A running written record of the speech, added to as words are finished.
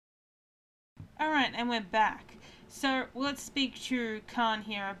Alright, and we're back. So, let's speak to Khan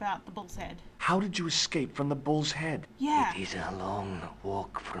here about the bull's head. How did you escape from the bull's head? Yeah. It is a long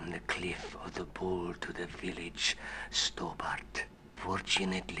walk from the cliff of the bull to the village Stobart.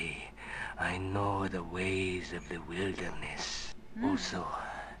 Fortunately, I know the ways of the wilderness. Also,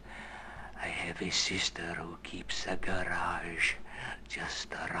 I have a sister who keeps a garage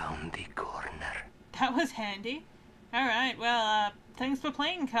just around the corner. That was handy. Alright, well, thanks for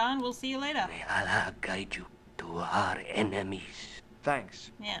playing, Khan. We'll see you later. May Allah guide you to our enemies.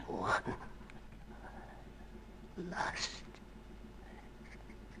 Thanks. Yeah. One last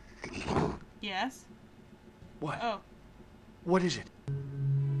thing. Yes? What? Oh, What is it?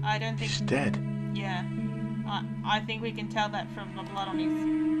 I don't think... He's dead. Yeah. I think we can tell that from the blood on his...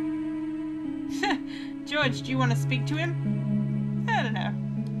 George, do you want to speak to him? I don't know.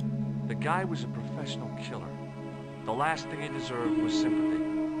 The guy was a professional killer. The last thing he deserved was sympathy.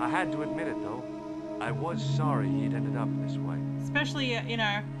 I had to admit it, though. I was sorry he'd ended up this way. Especially, you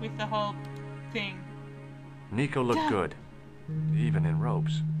know, with the whole thing. Nico looked good, even in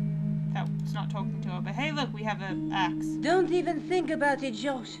robes. That was not talking to her. But hey, look, we have an axe. Don't even think about it,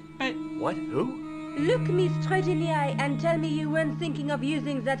 George. But... What? Who? Look me straight in the eye and tell me you weren't thinking of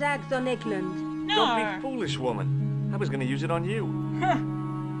using that axe on Eklund. No! Don't be foolish, woman. I was gonna use it on you.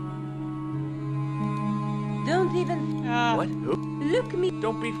 Don't even... What? Who? Look me...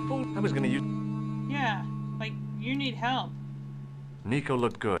 Don't be fool. I was gonna use... Yeah, like, you need help. Nico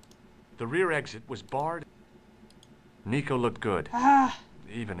looked good. The rear exit was barred. Nico looked good, Ah!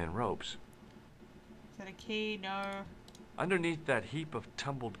 even in robes. Is that a key? No. Underneath that heap of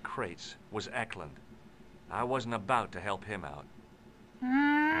tumbled crates was Eklund. I wasn't about to help him out.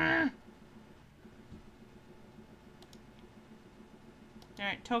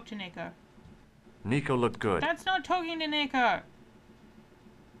 Alright, talk to Nico. Nico looked good. That's not talking to Nico!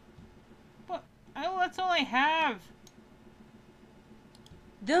 What? Oh, that's all I have!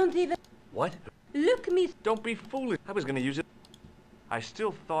 Don't even... What? Look me... Don't be foolish. I was gonna use it. I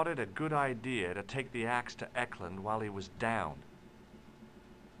still thought it a good idea to take the axe to Eklund while he was down.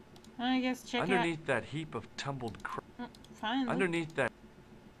 I guess check Underneath that heap of tumbled crates. Fine. Underneath that...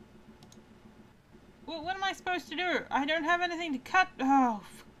 Well, what am I supposed to do? I don't have anything to cut. Oh.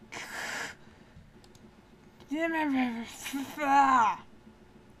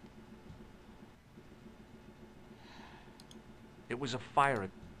 It was a fire.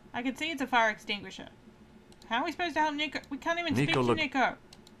 I can see it's a fire extinguisher. How are we supposed to help Nico? We can't even Nico speak to looked- Nico.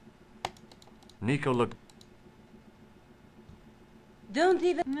 Nico looked... Don't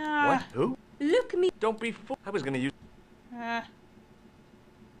even... No. What? Who? Look me... Don't be fool. I was gonna use...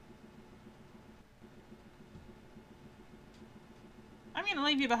 I'm gonna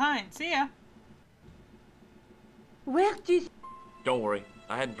leave you behind. See ya. Where do... Don't worry.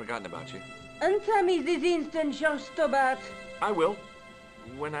 I hadn't forgotten about you. Answer me this instant, George Stobart. I will.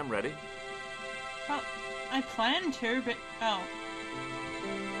 When I'm ready. Well, I planned to, but... Oh.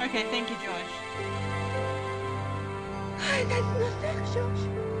 Okay, thank you, George. That's not fair, George.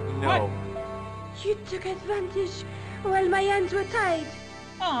 No. You took advantage while my hands were tied.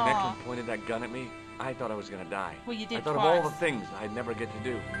 When Aww. Eklund pointed that gun at me, I thought I was gonna die. Well, you did I thought twice. of all the things I'd never get to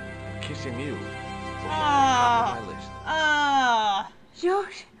do. And kissing you was on the Ah. top of my list. Ah.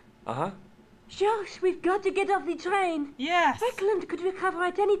 George, Uh-huh. George, we've got to get off the train. Yes. Eklund could recover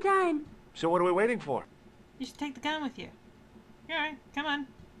at any time. So what are we waiting for? You should take the gun with you. Alright, come on.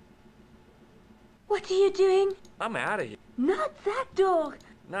 What are you doing? I'm out of here. Not that door.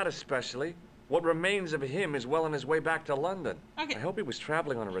 Not especially. What remains of him is well on his way back to London. Okay. I hope he was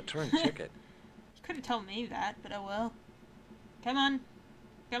traveling on a return ticket. You could have told me that, but oh well. Come on.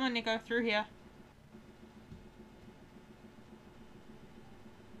 Come on, Nico, through here.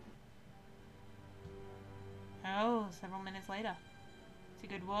 Oh, several minutes later. It's a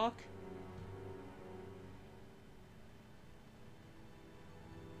good walk.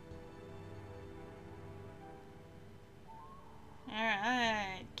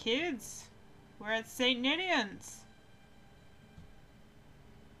 Alright, kids. We're at St. Ninian's.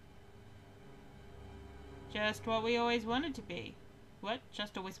 Just what we always wanted to be. What?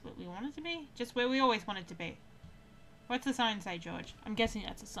 Just always what we wanted to be? Just where we always wanted to be. What's the sign say, George? I'm guessing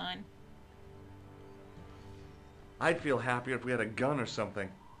that's a sign. I'd feel happier if we had a gun or something.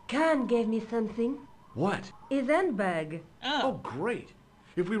 Khan gave me something. What? His handbag. Oh, Oh. great.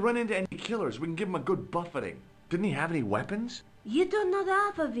 If we run into any killers, we can give them a good buffeting. Didn't he have any weapons? You don't know the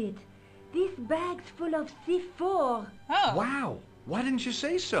half of it. This bag's full of C4. Oh. Wow. Why didn't you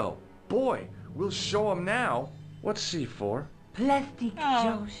say so? Boy, we'll show him now. What's C4? Plastic,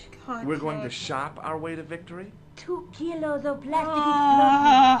 Oh, George. God. We're going to shop our way to victory? 2 kilos of plastic explosives.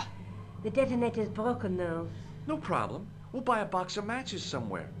 Ah. The detonator's broken now. No problem. We'll buy a box of matches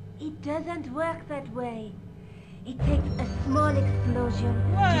somewhere. It doesn't work that way. It takes a small explosion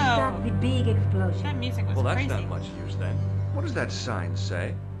to Whoa. start the big explosion. That music was Well, that's crazy. not much use then. What does that sign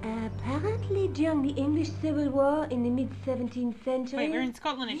say? Apparently, during the English Civil War in the mid-17th century, Wait, we're in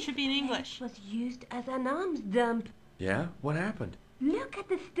Scotland. It should be in English. was used as an arms dump. Yeah? What happened? Look at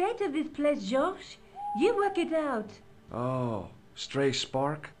the state of this place, George. You work it out. Oh, stray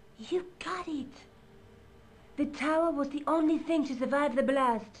spark? You got it. The tower was the only thing to survive the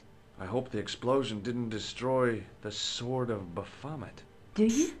blast. I hope the explosion didn't destroy the Sword of Baphomet. Do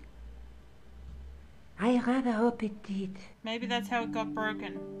you? I rather hope it did. Maybe that's how it got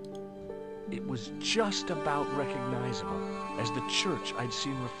broken. It was just about recognizable as the church I'd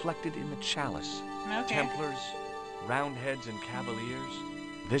seen reflected in the chalice. Okay. Templars, Roundheads, and Cavaliers.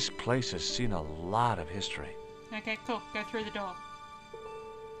 This place has seen a lot of history. Okay, cool. Go through the door.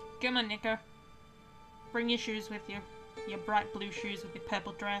 Come on, Nico. Bring your shoes with you. Your bright blue shoes with your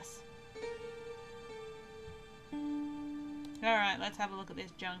purple dress. Alright, let's have a look at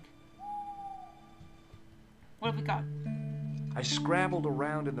this junk. What have we got? I scrambled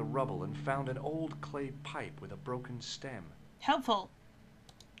around in the rubble and found an old clay pipe with a broken stem. Helpful.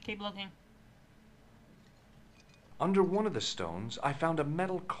 Keep looking. Under one of the stones, I found a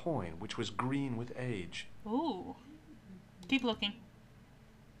metal coin which was green with age. Ooh. Keep looking.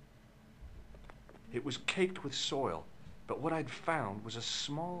 It was caked with soil, but what I'd found was a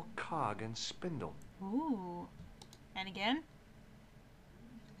small cog and spindle. Ooh. And again?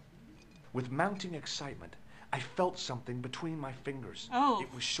 With mounting excitement, I felt something between my fingers. Oh.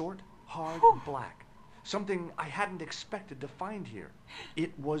 It was short, hard, Whew. and black. Something I hadn't expected to find here.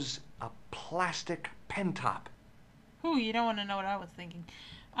 It was a plastic pen top. Ooh, you don't want to know what I was thinking.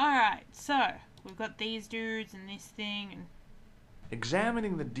 Alright, so, we've got these dudes and this thing and...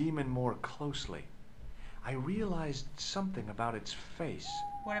 Examining the demon more closely, I realized something about its face.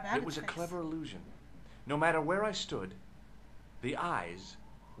 What about It was a its face? clever illusion. No matter where I stood, the eyes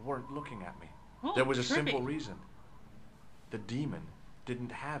weren't looking at me. Ooh, There was a trippy. simple reason. The demon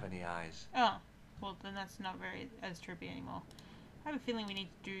didn't have any eyes. Oh, well then that's not very as trippy anymore. I have a feeling we need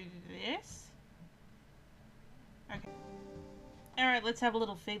to do this. Okay. Alright, let's have a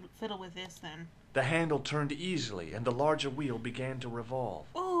little fiddle with this then. The handle turned easily and the larger wheel began to revolve.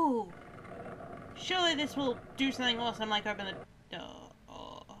 Ooh! Surely this will do something awesome like open the...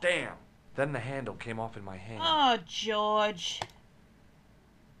 Oh. Damn! Then the handle came off in my hand. Oh, George.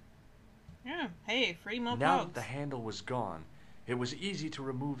 Yeah, hey, 3 more Now cogs. that the handle was gone, it was easy to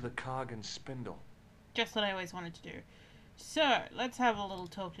remove the cog and spindle. Just what I always wanted to do. So, let's have a little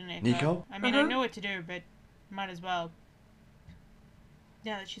talk to Nico. Nico? I mean, I know what to do, but might as well.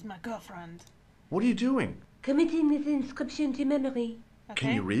 Now that she's my girlfriend. What are you doing? Committing this inscription to memory. Okay?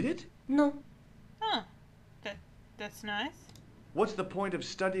 Can you read it? No. Huh. That's nice. What's the point of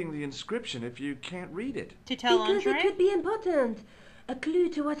studying the inscription if you can't read it? To tell Because Andre? it could be important. A clue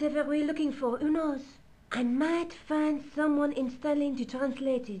to whatever we're looking for. Who knows? I might find someone in Stirling to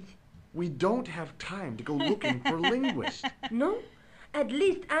translate it. We don't have time to go looking for linguists. No? At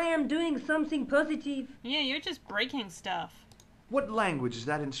least I am doing something positive. Yeah, you're just breaking stuff. What language is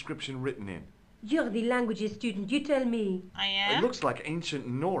that inscription written in? You're the languages student, you tell me. I It am? looks like ancient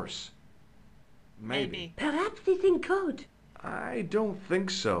Norse. Maybe. Perhaps it's in code. I don't think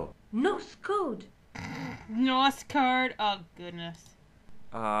so. Norse code. Norse code? Oh, goodness.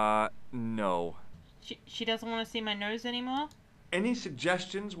 No. She doesn't want to see my nose anymore? Any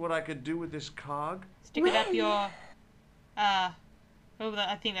suggestions what I could do with this cog? Stick it up your... Oh,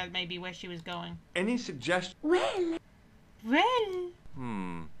 I think that may be where she was going. Any suggestions? Well, Well...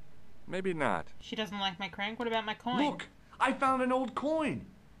 Maybe not. She doesn't like my crank. What about my coin? Look, I found an old coin.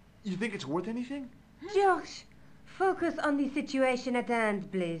 You think it's worth anything? Josh, focus on the situation at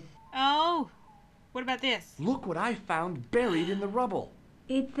hand, please. Oh! What about this? Look what I found buried in the rubble.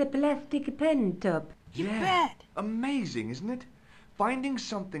 It's a plastic pen top. You Yeah. bet! Amazing, isn't it? Finding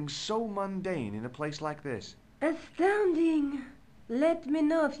something so mundane in a place like this. Astounding. Let me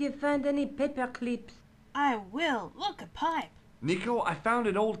know if you find any paper clips. I will. Look, a pipe. Nico, I found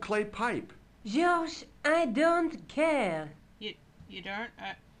an old clay pipe. Josh, I don't care. You don't?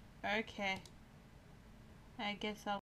 Okay. I guess I'll